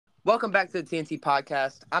Welcome back to the TNT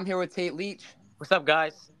podcast. I'm here with Tate Leach What's up,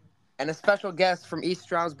 guys? and a special guest from East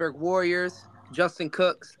Stroudsburg Warriors, Justin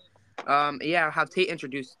Cooks. I'll have Tate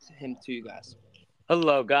introduce him to you guys.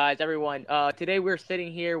 Hello, guys, everyone. Today we're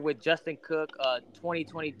sitting here with Justin Cook,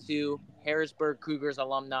 2022 Harrisburg Cougars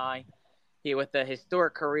alumni. He with a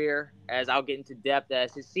historic career, as I'll get into depth.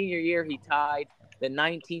 As his senior year, he tied the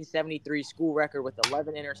 1973 school record with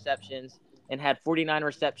 11 interceptions and had 49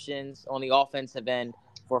 receptions on the offensive end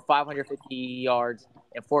for 550 yards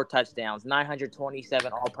and 4 touchdowns,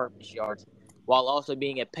 927 all-purpose yards, while also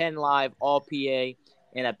being a Penn Live All-PA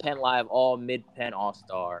and a Penn Live All-Mid-Penn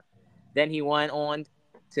All-Star. Then he went on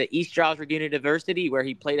to East Stroudsburg University, where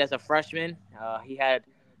he played as a freshman. He had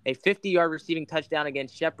a 50-yard receiving touchdown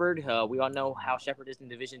against Shepherd. We all know how Shepherd is in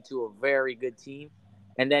Division II, a very good team.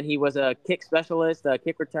 And then he was a kick specialist, a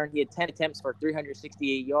kick return. He had 10 attempts for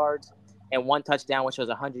 368 yards and 1 touchdown, which was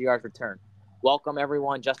a 100 yards return. Welcome,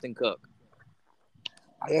 everyone, Justin Cook.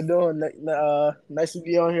 How you doing? Nice to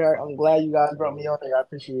be on here. I'm glad you guys brought me on here. I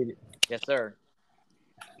appreciate it. Yes, sir.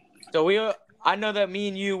 So I know that me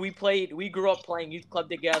and you, we grew up playing youth club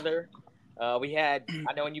together. I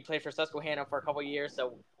know when you played for Susquehanna for a couple of years,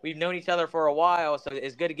 so we've known each other for a while. So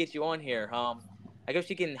it's good to get you on here. I guess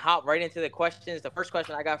you can hop right into the questions. The first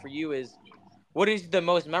question I got for you is, what is the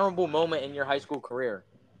most memorable moment in your high school career?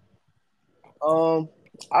 Um,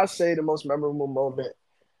 I say the most memorable moment.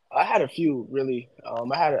 I had a few really.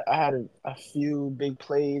 I had a few big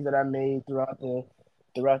plays that I made throughout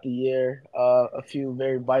the year. A few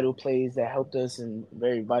very vital plays that helped us in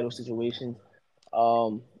very vital situations.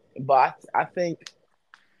 Um, but I think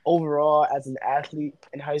overall, as an athlete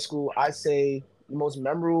in high school, I say the most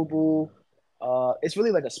memorable. It's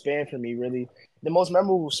really like a span for me. Really, the most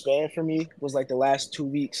memorable span for me was like the last 2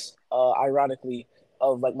 weeks. Ironically,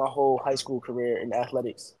 of like my whole high school career in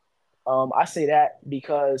athletics. I say that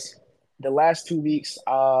because the last 2 weeks,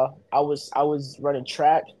 I was running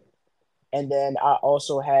track, and then I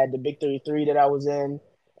also had the Big 33 that I was in,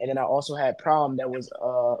 and then I also had prom that was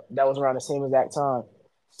around the same exact time.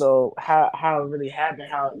 So how it really happened,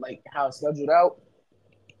 how it scheduled out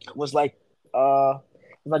was like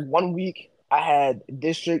 1 week I had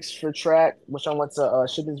districts for track, which I went to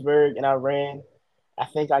Shippensburg and I ran. I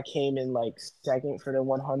think I came in like second for the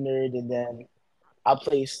 100, and then I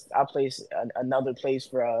placed another place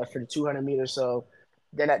for the 200 meters. So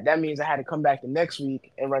then that means I had to come back the next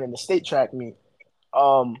week and run in the state track meet.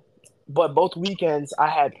 Um, but both weekends I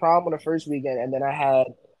had prom on the first weekend, and then I had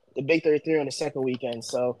the Big 33 on the second weekend.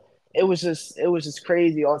 So it was just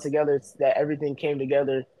crazy altogether that everything came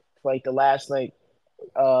together for like the last like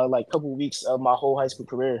couple weeks of my whole high school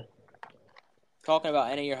career. Talking about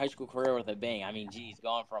ending your high school career with a bang. I mean, geez,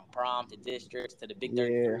 going from prom to districts to the Big Yeah,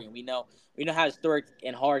 33, and we know how historic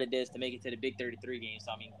and hard it is to make it to the Big 33 game.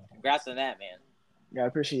 So I mean, congrats on that, man. yeah, I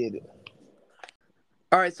appreciate it.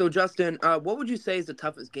 All right, so Justin, what would you say is the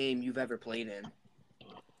toughest game you've ever played in?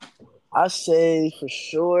 I say for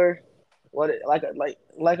sure, like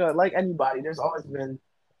anybody, there's always been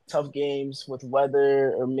tough games with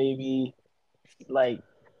weather or maybe like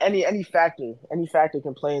any factor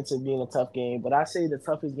can play into being a tough game. But I say the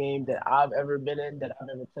toughest game that I've ever been in, that I've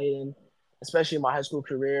ever played in, especially in my high school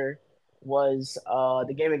career, was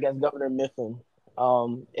the game against Governor Mifflin.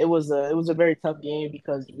 It was a very tough game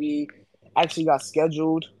because we actually got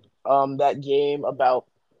scheduled that game about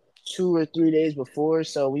 2 or 3 days before,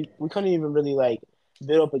 so we couldn't even really like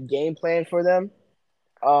build up a game plan for them.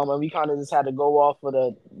 And we kind of just had to go off of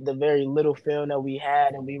the very little film that we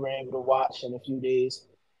had, and we were able to watch in a few days.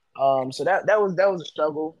 So that was a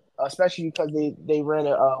struggle, especially because they ran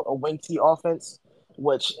a wing T offense,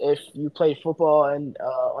 which if you play football and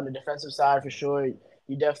on the defensive side for sure,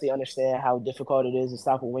 you definitely understand how difficult it is to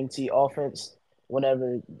stop a wing T offense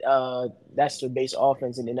whenever that's their base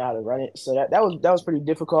offense and they know how to run it. So that was pretty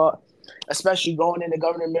difficult, especially going into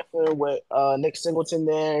Governor Mifflin with Nick Singleton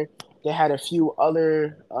there. They had a few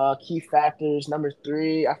other key factors. Number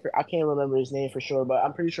three, I can't remember his name for sure, but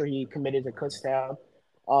I'm pretty sure he committed to Kutztown.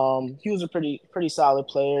 He was a pretty solid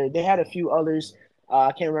player. They had a few others.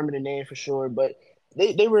 I can't remember the name for sure, but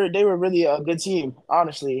they were really a good team,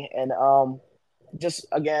 honestly. And just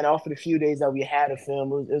again, off of the few days that we had of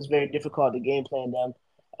film, it was very difficult to game plan them.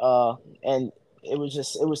 And it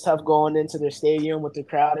was tough going into their stadium with the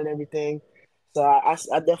crowd and everything. So I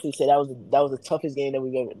definitely say that was the toughest game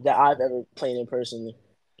that I've ever played in personally.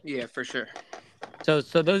 Yeah, for sure. So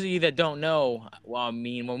those of you that don't know, well, I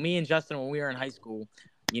mean, when me and Justin, when we were in high school,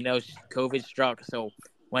 COVID struck. So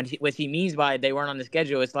what he means by they weren't on the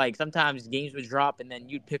schedule, it's like sometimes games would drop and then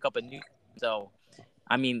you'd pick up a new. So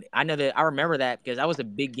I mean, I know that I remember that because that was a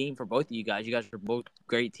big game for both of you guys. You guys were both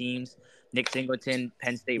great teams. Nick Singleton,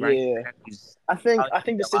 Penn State running Yeah, back, who's I think probably I going to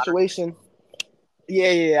think be the a lottery pick. situation.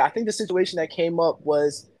 Yeah. I think the situation that came up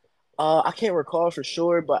was, I can't recall for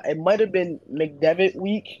sure, but it might have been McDevitt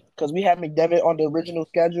week because we had McDevitt on the original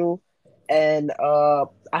schedule, and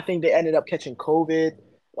I think they ended up catching COVID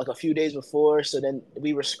like a few days before. So then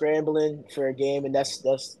we were scrambling for a game, and that's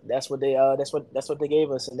what they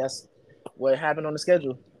gave us, and that's what happened on the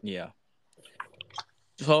schedule. Yeah.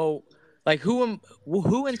 So, like, who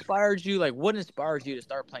inspired you? Like, what inspired you to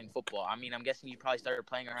start playing football? I mean, I'm guessing you probably started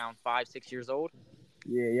playing around 5, 6 years old.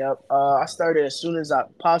 Yeah, yep. I started as soon as I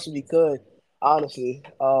possibly could, honestly.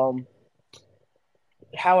 How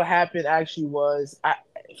it happened actually was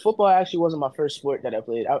football actually wasn't my first sport that I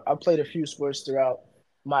played. I played a few sports throughout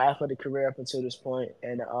my athletic career up until this point,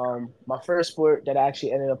 and my first sport that I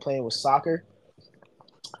actually ended up playing was soccer.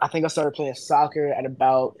 I think I started playing soccer at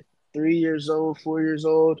about 3 years old, 4 years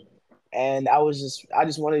old, and I just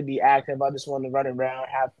wanted to be active. I just wanted to run around,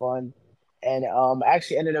 have fun, and I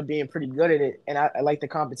actually ended up being pretty good at it, and I like the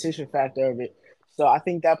competition factor of it. So I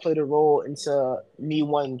think that played a role into me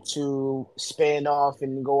wanting to span off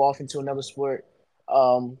and go off into another sport.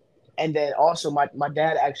 Um, and then also my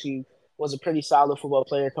dad actually was a pretty solid football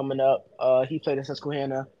player coming up. He played in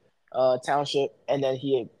Susquehanna Township, and then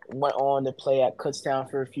he went on to play at Kutztown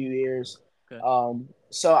for a few years. Okay.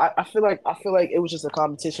 So I feel like it was just a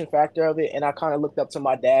competition factor of it, and I kind of looked up to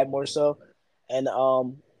my dad more so, and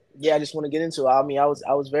yeah, I just want to get into it. I mean, I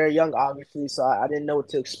was very young, obviously, so I didn't know what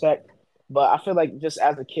to expect. But I feel like just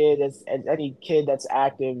as a kid, as any kid that's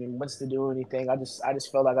active and wants to do anything, I just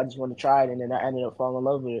felt like I just want to try it, and then I ended up falling in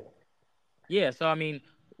love with it. Yeah. So, I mean,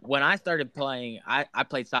 when I started playing, I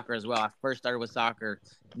played soccer as well. I first started with soccer.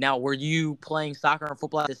 Now, were you playing soccer and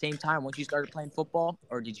football at the same time once you started playing football,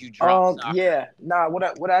 or did you drop soccer? Yeah, nah.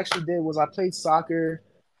 What I actually did was I played soccer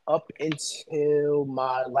up until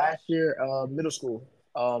my last year of middle school.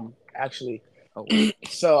 Actually, Oh, wow.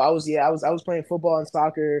 so I was playing football and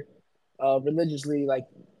soccer, religiously, like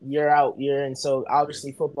year out year in. So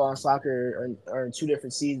obviously football and soccer are in two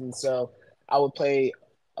different seasons. So I would play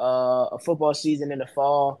a football season in the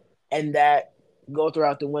fall, and that go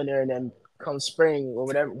throughout the winter, and then come spring or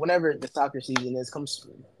whenever the soccer season is, comes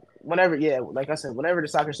whenever, yeah, like I said, whenever the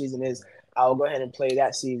soccer season is, I'll go ahead and play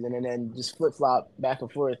that season, and then just flip flop back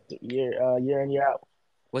and forth year in year out.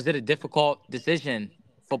 Was it a difficult decision,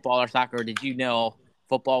 football or soccer, or did you know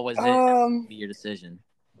football was it? That was going to Um, be your decision.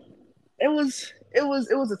 it was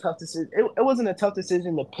a tough decision. It wasn't a tough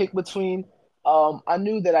decision to pick between. I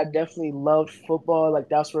knew that I definitely loved football, like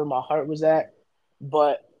that's where my heart was at,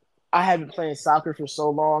 but I had been playing soccer for so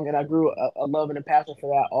long, and I grew a love and a passion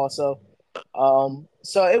for that also.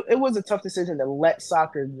 So it was a tough decision to let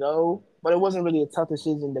soccer go, but it wasn't really a tough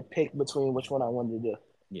decision to pick between which one I wanted to do.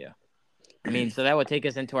 Yeah. I mean, so that would take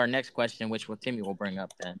us into our next question, which Timmy will bring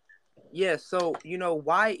up then. Yeah, so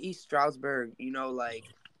why East Stroudsburg?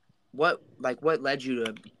 What led you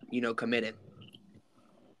to commit it?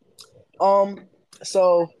 Um,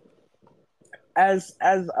 so as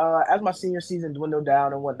my senior season dwindled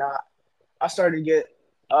down and whatnot, I started to get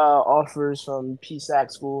offers from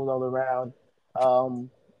PSAC schools all around. Um,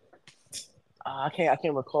 I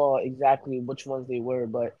can't recall exactly which ones they were,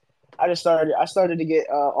 but I started to get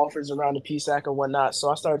offers around the PSAC and whatnot. So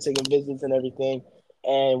I started taking visits and everything.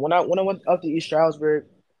 And when I went up to East Stroudsburg,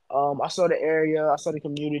 I saw the area, I saw the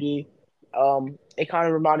community. It kind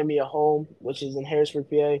of reminded me of home, which is in Harrisburg,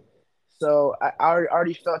 PA. So I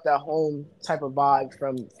already felt that home type of vibe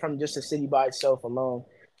from just the city by itself alone.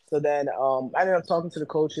 So then I ended up talking to the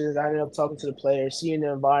coaches. I ended up talking to the players, seeing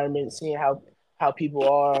the environment, seeing how people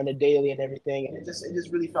are on a daily and everything, and it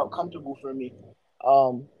just really felt comfortable for me.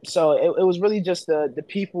 So it was really just the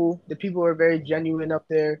people. The people were very genuine up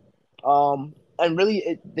there, and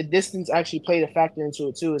really the distance actually played a factor into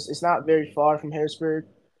it too. It's not very far from Harrisburg.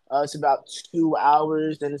 It's about 2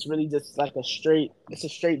 hours, and it's really just like it's a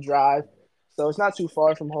straight drive. So it's not too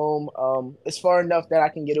far from home. It's far enough that I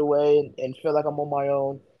can get away and feel like I'm on my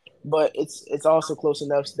own, but it's also close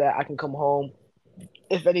enough so that I can come home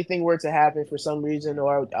if anything were to happen for some reason,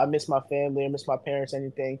 or I miss my family or miss my parents,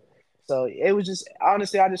 anything. So it was just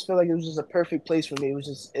honestly, I just feel like it was just a perfect place for me. It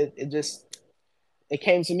was just it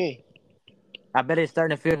came to me. I bet it's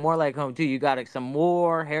starting to feel more like home too. You got some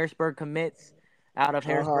more Harrisburg commits out of Uh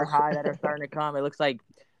Harrisburg huh. High that are starting to come. It looks like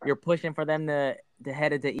you're pushing for them to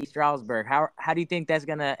head into East Stroudsburg. How do you think that's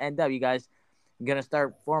gonna end up? You guys gonna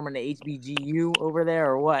start forming the HBGU over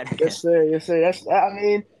there or what? Yes, sir. Yes, sir. I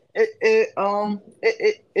mean,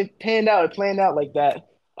 it panned out. It planned out like that.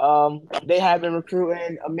 They have been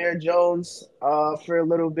recruiting Amir Jones for a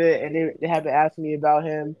little bit, and they have been asking me about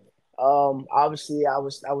him. Obviously, I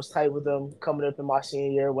was tight with them coming up in my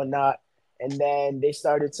senior year and whatnot, and then they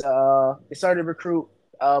started to recruit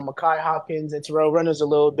Makai Hopkins and Terrell Runners a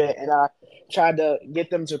little bit, and I tried to get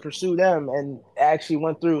them to pursue them, and it actually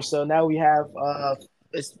went through. So now we have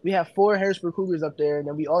four Harrisburg Cougars up there, and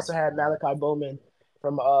then we also had Malachi Bowman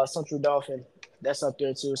from Central Dolphin that's up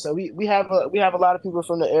there too. So we have a lot of people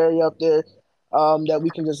from the area up there that we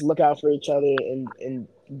can just look out for each other and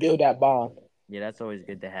build that bond. Yeah, that's always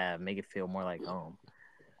good to have. Make it feel more like home.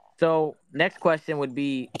 So next question would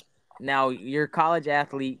be, now you're a college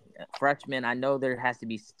athlete, freshman. I know there has to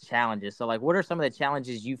be challenges. So like, what are some of the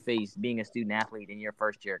challenges you face being a student athlete in your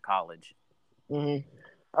first year of college?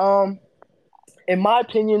 Mm-hmm. In my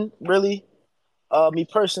opinion, really, me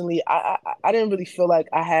personally, I didn't really feel like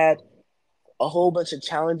I had a whole bunch of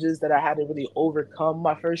challenges that I had to really overcome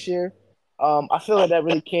my first year. I feel like that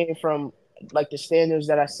really came from like the standards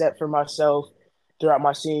that I set for myself throughout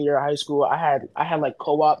my senior year of high school. I had like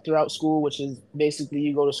co-op throughout school, which is basically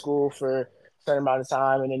you go to school for a certain amount of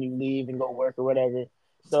time and then you leave and go work or whatever.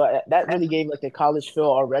 So that really gave like the college feel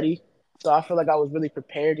already. So I feel like I was really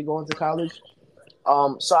prepared to go into college.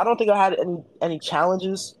 So I don't think I had any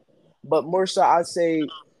challenges, but more so I'd say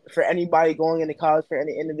for anybody going into college, for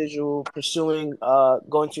any individual pursuing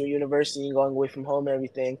going to a university and going away from home and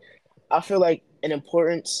everything, I feel like an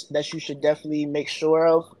importance that you should definitely make sure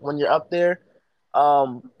of when you're up there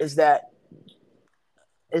is that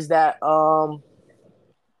it's all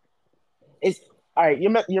right.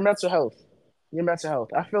 Your mental health, your mental health.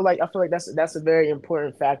 I feel like that's a very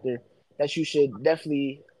important factor that you should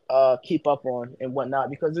definitely keep up on and whatnot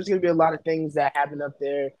because there's gonna be a lot of things that happen up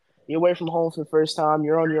there. You're away from home for the first time.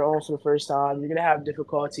 You're on your own for the first time. You're gonna have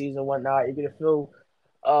difficulties and whatnot. You're gonna feel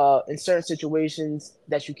in certain situations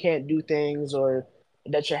that you can't do things or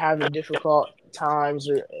that you're having difficult times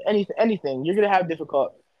or anything. You're gonna have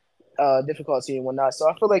difficulty and whatnot. So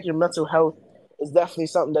I feel like your mental health is definitely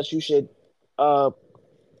something that you should uh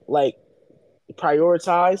like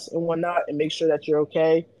prioritize and whatnot and make sure that you're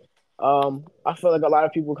okay. I feel like a lot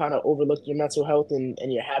of people kind of overlook your mental health and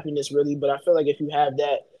your happiness really, but I feel like if you have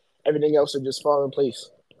that, everything else will just fall in place.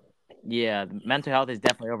 Yeah, mental health is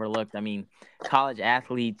definitely overlooked. I mean, college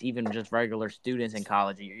athletes, even just regular students in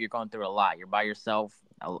college, you're going through a lot. You're by yourself.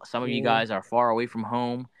 Some of you Mm-hmm. guys are far away from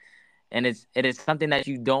home, and it is something that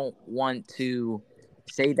you don't want to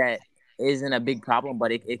say that isn't a big problem,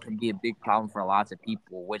 but it can be a big problem for lots of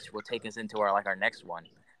people, which will take us into our next one.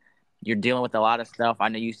 You're dealing with a lot of stuff. I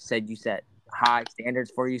know you said you set high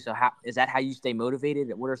standards for you. So how is that how you stay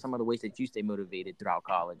motivated? What are some of the ways that you stay motivated throughout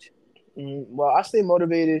college? Mm-hmm. Well, I stay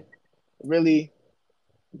motivated really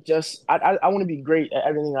just I want to be great at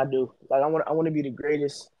everything I do. Like I want to be the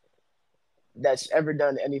greatest that's ever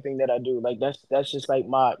done anything that I do. Like that's just like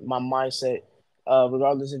my mindset.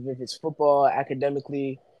 Regardless of if it's football,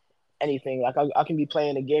 academically, anything. Like I can be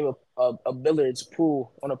playing a game of billiards,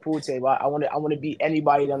 pool on a pool table. I want to beat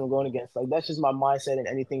anybody that I'm going against. Like that's just my mindset in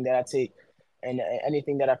anything that I take and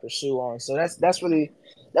anything that I pursue on. So that's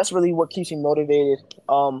really what keeps me motivated.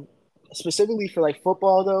 Specifically for like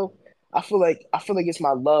football though, I feel like it's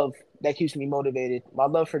my love that keeps me motivated. My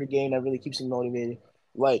love for the game that really keeps me motivated.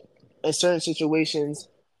 Like in certain situations,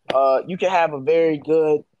 you can have a very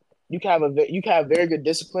good, you can have very good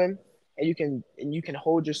discipline and you can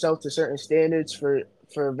hold yourself to certain standards for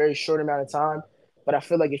a very short amount of time. But I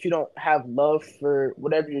feel like if you don't have love for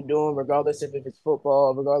whatever you're doing, regardless of if it's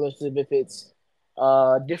football, regardless of if it's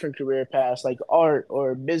different career paths like art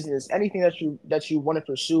or business, anything that you want to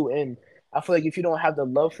pursue, and I feel like if you don't have the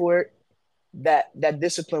love for it, that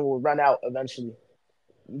discipline will run out eventually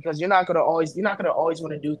because you're not gonna always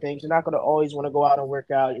want to do things. You're not gonna always want to go out and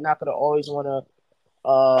work out. You're not gonna always want to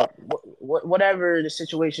whatever the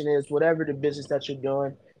situation is, whatever the business that you're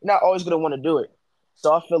doing, you're not always gonna want to do it.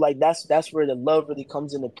 So I feel like that's where the love really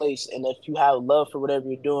comes into place. And if you have love for whatever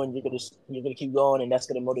you're doing, you're gonna keep going, and that's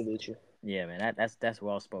gonna motivate you. Yeah, man, that's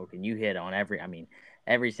well spoken. You hit on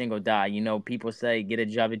every single dot. You know, people say get a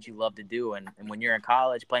job that you love to do, and when you're in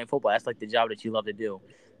college playing football, that's like the job that you love to do.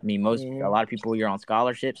 I mean, a Mm-hmm. lot of people you're on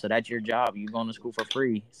scholarship, so that's your job. You're going to school for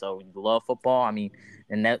free, so you love football. I mean,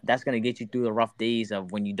 and that's gonna get you through the rough days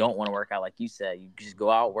of when you don't want to work out, like you said. You just go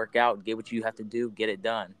out, work out, get what you have to do, get it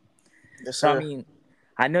done. Yes, So I sir. mean,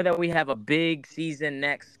 I know that we have a big season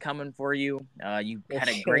next coming for you. You had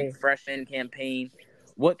a great freshman campaign.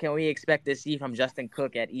 What can we expect to see from Justin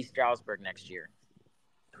Cook at East Stroudsburg next year?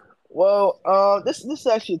 Well, this is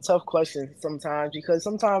actually a tough question sometimes because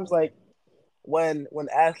sometimes like when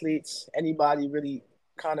athletes, anybody really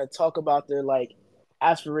kind of talk about their like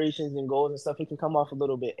aspirations and goals and stuff, it can come off a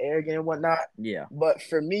little bit arrogant and whatnot. Yeah. But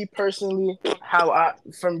for me personally, how I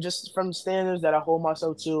from standards that I hold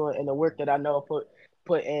myself to and the work that I know I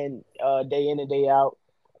put in and day out,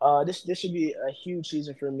 this should be a huge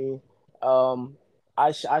season for me. Um,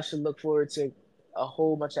 I should look forward to a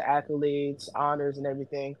whole bunch of accolades, honors, and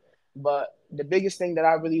everything. But the biggest thing that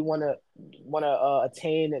I really want to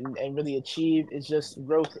attain and really achieve is just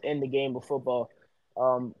growth in the game of football.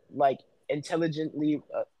 Like intelligently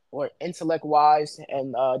or intellect wise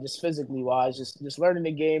and just physically wise, just learning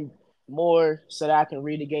the game more so that I can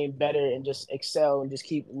read the game better and just excel and just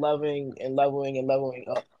keep loving and leveling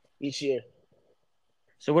up each year.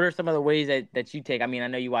 So, what are some of the ways that you take? I mean, I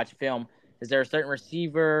know you watch film. Is there a certain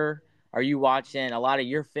receiver? Are you watching a lot of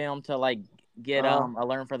your film to like get Uh, a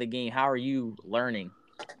learn for the game? How are you learning?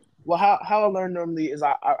 well, how I learn normally is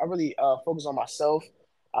I really focus on myself.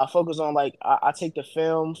 I focus on like I take the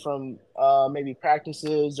film from maybe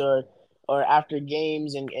practices or after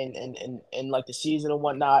games and like the season and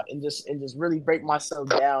whatnot and just really break myself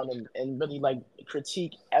down and really like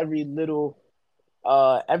critique every little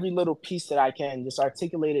piece that I can, just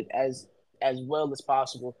articulate it as well as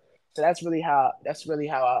possible. So that's really how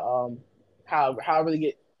I really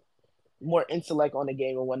get more intellect on the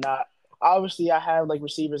game and whatnot. Obviously, I have like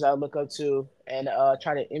receivers I look up to and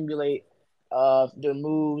try to emulate their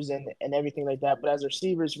moves and everything like that. But as a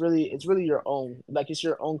receiver, it's really your own. Like it's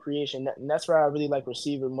your own creation, and that's why I really like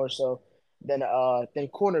receiver more so than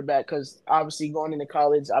cornerback. Because obviously, going into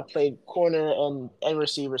college, I played corner and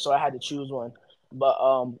receiver, so I had to choose one. But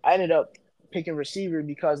I ended up picking receiver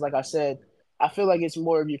because, like I said, I feel like it's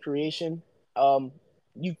more of your creation. Um,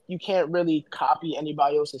 you can't really copy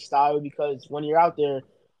anybody else's style because when you're out there,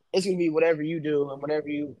 it's gonna be whatever you do and whatever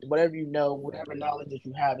you know, whatever knowledge that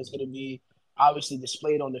you have is gonna be obviously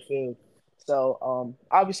displayed on the field. So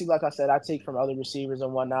obviously, like I said, I take from other receivers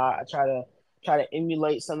and whatnot. I try to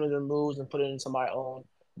emulate some of their moves and put it into my own.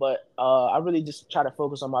 But I really just try to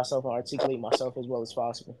focus on myself and articulate myself as well as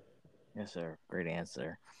possible. Yes, sir. Great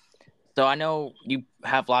answer. So I know you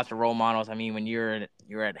have lots of role models. I mean, when you're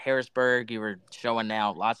at Harrisburg, you were showing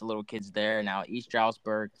now lots of little kids there. Now East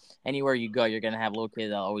Stroudsburg, anywhere you go, you're gonna have little kids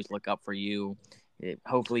that always look up for you.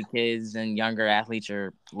 Hopefully, kids and younger athletes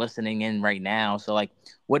are listening in right now. So, like,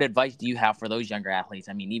 what advice do you have for those younger athletes?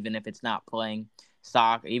 I mean, even if it's not playing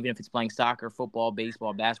soccer, even if it's playing soccer, football,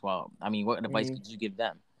 baseball, basketball. I mean, what advice Mm-hmm. could you give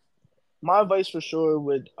them? My advice for sure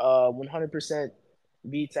would 100%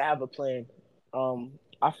 be to have a plan.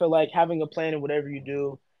 I feel like having a plan in whatever you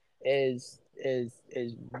do is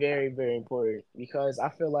very very important because I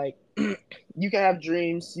feel like you can have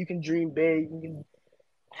dreams, you can dream big, you can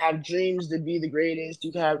have dreams to be the greatest,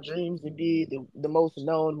 you can have dreams to be the most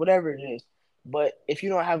known, whatever it is. But if you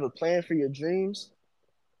don't have a plan for your dreams,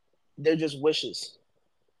 they're just wishes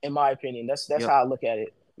in my opinion. That's Yep. how I look at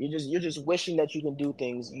it. You're just wishing that you can do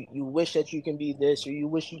things. You wish that you can be this or you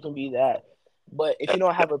wish you can be that. But if you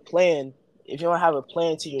don't have a plan, if you don't have a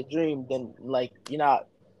plan to your dream, then like you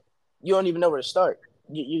don't even know where to start.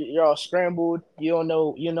 You're all scrambled. You don't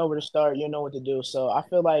know where to start. You don't know what to do. So I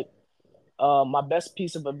feel like my best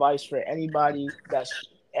piece of advice for anybody that's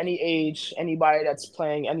any age, anybody that's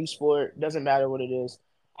playing any sport, doesn't matter what it is,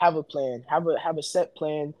 have a plan. Have a set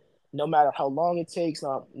plan. No matter how long it takes,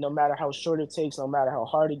 no matter how short it takes, no matter how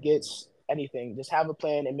hard it gets, anything. Just have a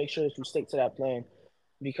plan and make sure that you stick to that plan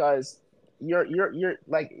because you're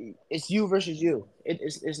like it's you versus you.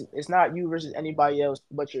 It's not you versus anybody else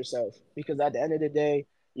but yourself. Because at the end of the day,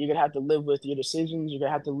 you're gonna have to live with your decisions. You're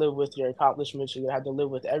gonna have to live with your accomplishments. You're gonna have to live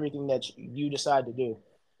with everything that you decide to do.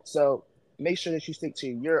 So make sure that you stick to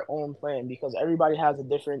your own plan because everybody has a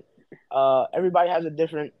different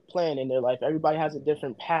plan in their life. Everybody has a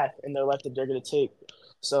different path in their life that they're gonna take.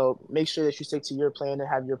 So make sure that you stick to your plan and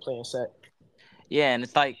have your plan set. Yeah, and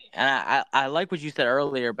it's like, and I like what you said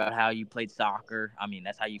earlier about how you played soccer. I mean,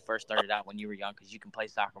 that's how you first started out when you were young because you can play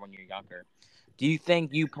soccer when you're younger. Do you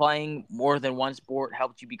think you playing more than one sport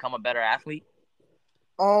helped you become a better athlete?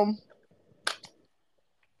 Um,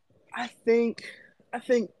 I think I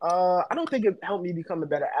don't think it helped me become a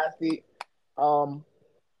better athlete. Um,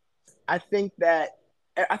 I think that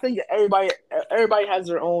I think that everybody has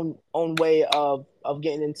their own way of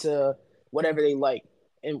getting into whatever they like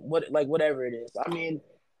and whatever it is. I mean,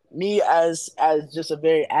 me as just a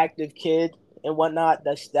very active kid and whatnot,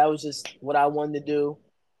 that was just what I wanted to do.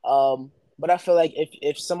 But I feel like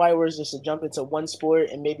if somebody was just to jump into one sport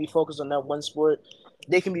and maybe focus on that one sport,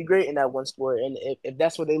 they can be great in that one sport. And if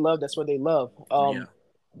that's what they love, that's what they love. Yeah.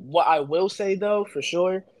 What I will say though, for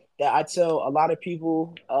sure, that I tell a lot of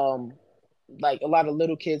people, like a lot of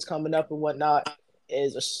little kids coming up and whatnot,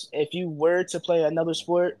 is if you were to play another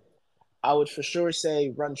sport, I would for sure say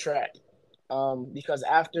run track. Because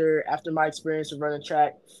after my experience with running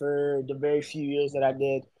track for the very few years that I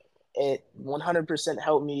did, it 100%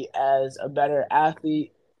 helped me as a better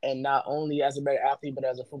athlete, and not only as a better athlete, but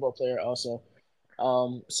as a football player also.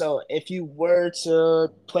 So if you were to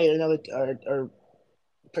play another or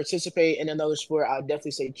participate in another sport, I'd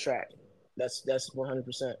definitely say track. That's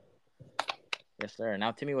 100%. Yes, sir.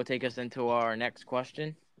 Now Timmy will take us into our next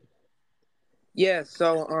question. Yeah.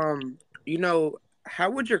 So, you know, how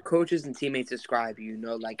would your coaches and teammates describe you? You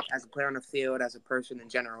know, like as a player on the field, as a person in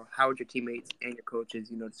general, how would your teammates and your coaches,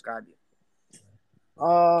 describe you?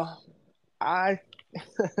 Uh, I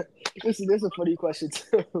this is a funny question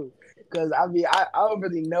too, because I mean I don't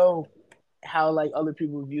really know how like other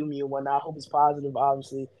people view me and whatnot. I hope it's positive.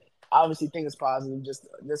 Obviously think it's positive. Just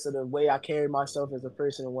of the way I carry myself as a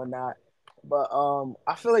person and whatnot. But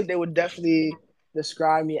I feel like they would definitely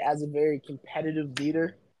describe me as a very competitive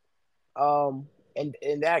leader. And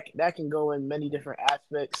that can go in many different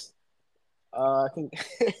aspects. I think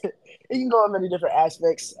it can go in many different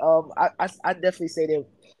aspects. I definitely say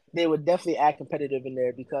they would definitely act competitive in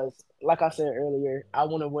there because, like I said earlier, I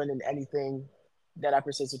want to win in anything that I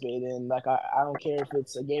participate in. Like I don't care if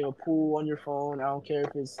it's a game of pool on your phone. I don't care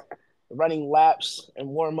if it's running laps and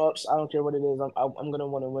warm ups. I don't care what it is. I'm gonna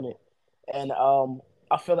want to win it, and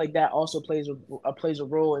I feel like that also plays a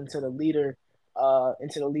role into the leader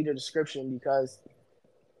description because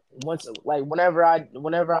once like whenever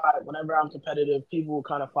I'm competitive, people will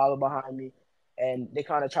kind of follow behind me, and they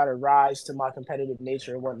kind of try to rise to my competitive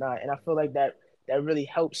nature and whatnot. And I feel like that really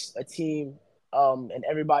helps a team, and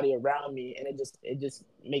everybody around me, and it just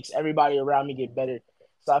makes everybody around me get better.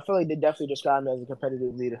 So I feel like they definitely describe me as a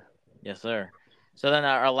competitive leader. Yes, sir. So then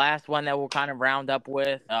our last one that we'll kind of round up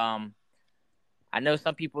with. I know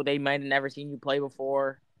some people they might have never seen you play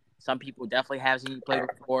before. Some people definitely have seen you play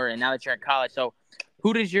before, and now that you're in college, so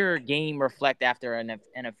who does your game reflect after an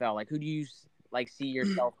NFL? Like, who do you like see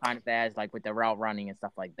yourself kind of as, like with the route running and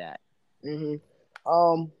stuff like that? hmm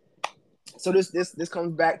Um, so this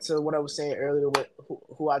comes back to what I was saying earlier with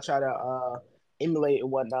who I try to emulate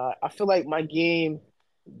and whatnot. I feel like my game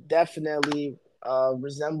definitely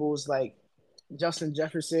resembles like Justin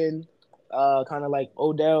Jefferson, kind of like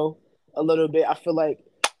Odell a little bit. I feel like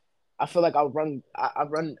I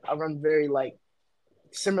run very like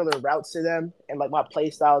similar routes to them, and like my play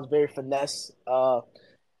style is very finesse,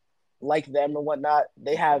 like them and whatnot.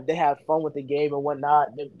 They have fun with the game and whatnot.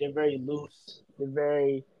 They're very loose. They're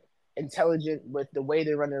very intelligent with the way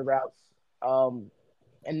they run their routes, um,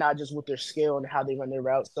 and not just with their skill and how they run their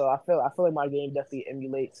routes. So I feel like my game definitely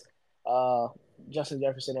emulates uh, Justin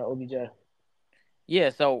Jefferson and OBJ. Yeah,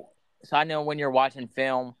 so I know when you're watching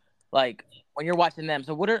film, like when you're watching them,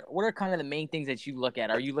 so what are kind of the main things that you look at?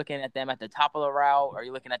 Are you looking at them at the top of the route? Are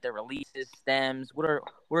you looking at their releases, stems? What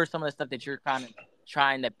are some of the stuff that you're kind of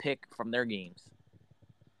trying to pick from their games?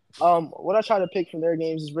 What I try to pick from their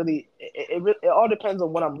games is really it all depends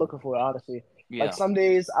on what I'm looking for. Honestly, like Yeah. some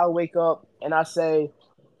days I wake up and I say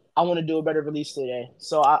I want to do a better release today,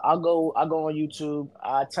 so I go on YouTube,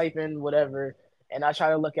 I type in whatever, and I try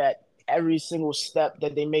to look at every single step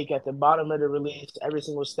that they make at the bottom of the release, every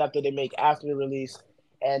single step that they make after the release,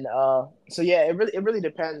 and so yeah, it really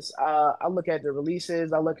depends. I look at the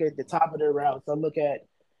releases, I look at the top of their routes, I look at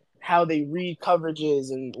how they read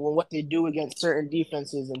coverages and what they do against certain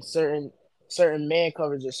defenses and certain man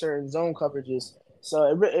coverages, certain zone coverages.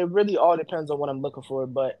 So it really all depends on what I'm looking for.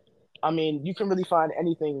 But I mean, you can really find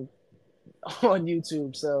anything on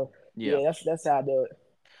YouTube. So Yeah. yeah, that's how I do it.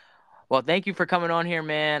 Well, thank you for coming on here,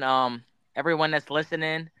 man. Everyone that's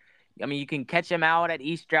listening, I mean, you can catch him out at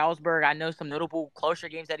East Stroudsburg. I know some notable closer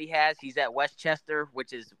games that he has. He's at Westchester,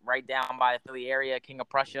 which is right down by the Philly area, King of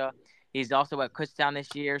Prussia. He's also at Kutztown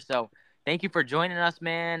this year. So thank you for joining us,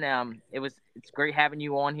 man. It's great having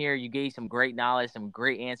you on here. You gave some great knowledge, some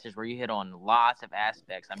great answers where you hit on lots of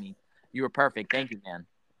aspects. I mean, you were perfect. Thank you, man.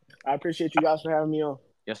 I appreciate you guys for having me on.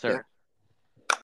 Yes, Yeah. sir.